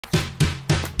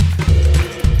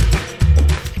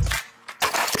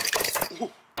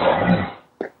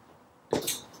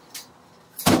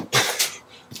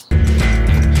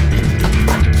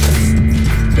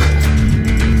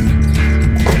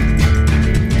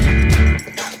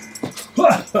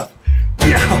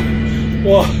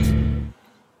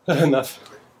Enough.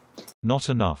 Not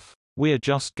enough. We're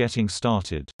just getting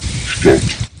started. Start.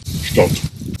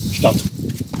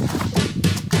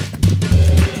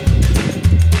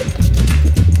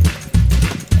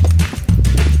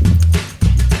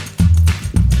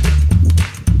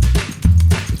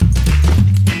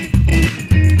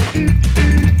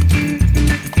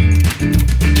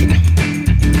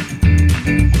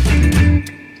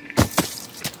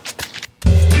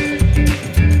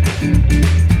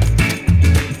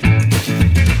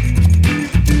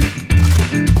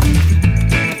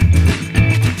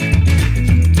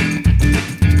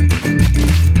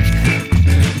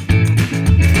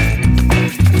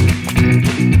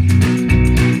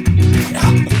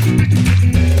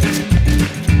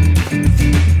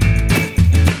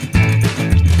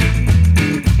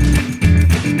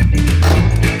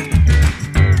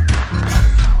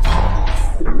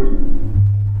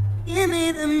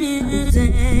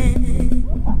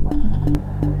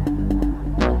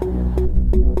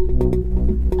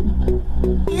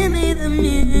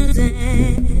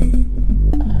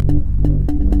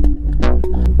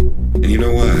 And you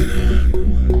know what?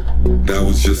 That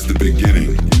was just the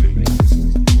beginning.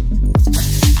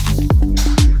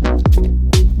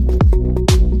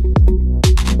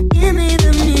 Give me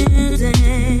the music.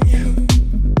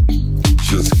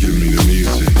 Just give me the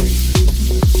music.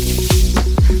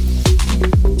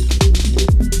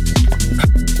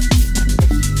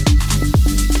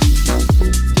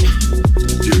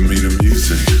 Give me the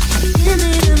music. Give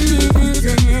me the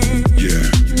music. Yeah.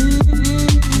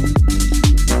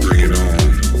 Bring it on.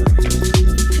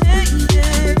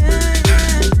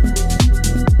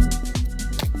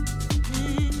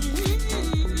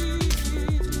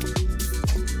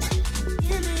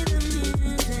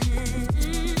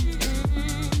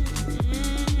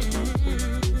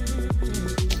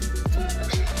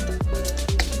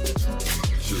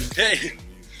 Hey,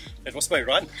 that was my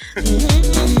run. Give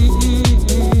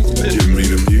me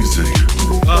the music.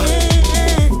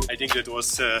 I think it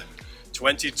was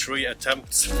 23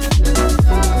 attempts.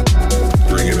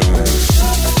 Bring it on.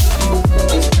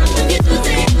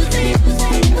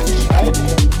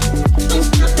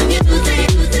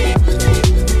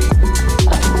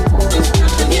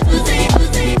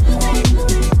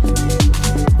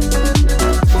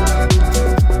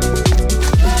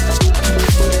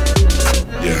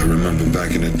 Yeah, I remember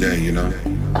back in the day, you know,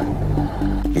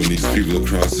 when these people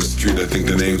across the street, I think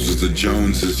their names was the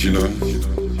Joneses, you know.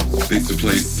 They used to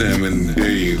play Sam and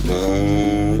Dave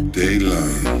all day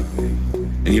long.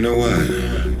 And you know what?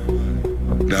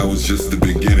 That was just the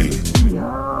beginning.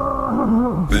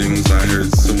 Things, I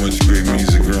heard so much great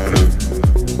music growing up.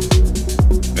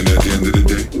 And at the end of the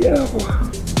day,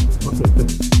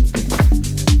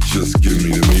 just give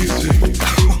me the music.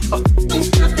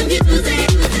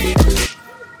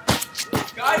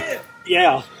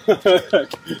 Yeah.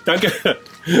 Danke.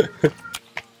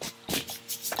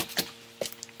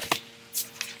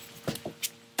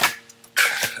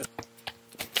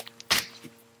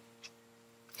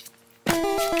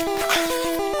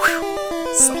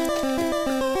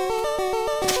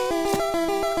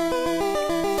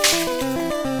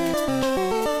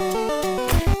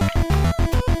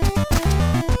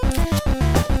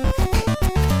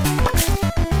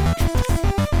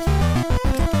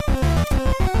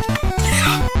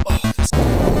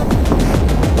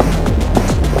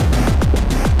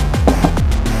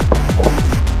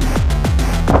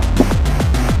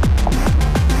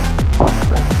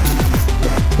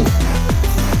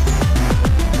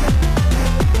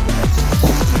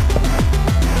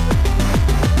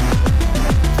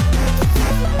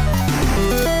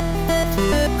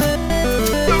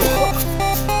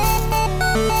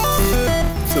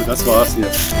 So, das war's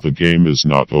hier. The game is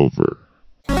not over.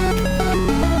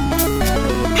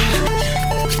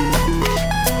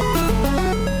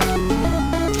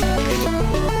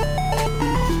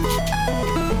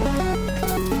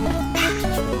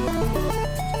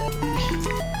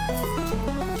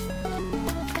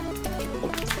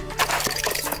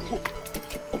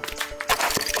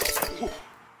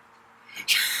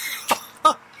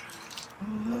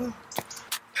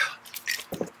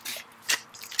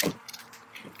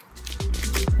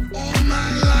 All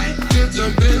my life it's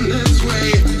been this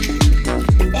way.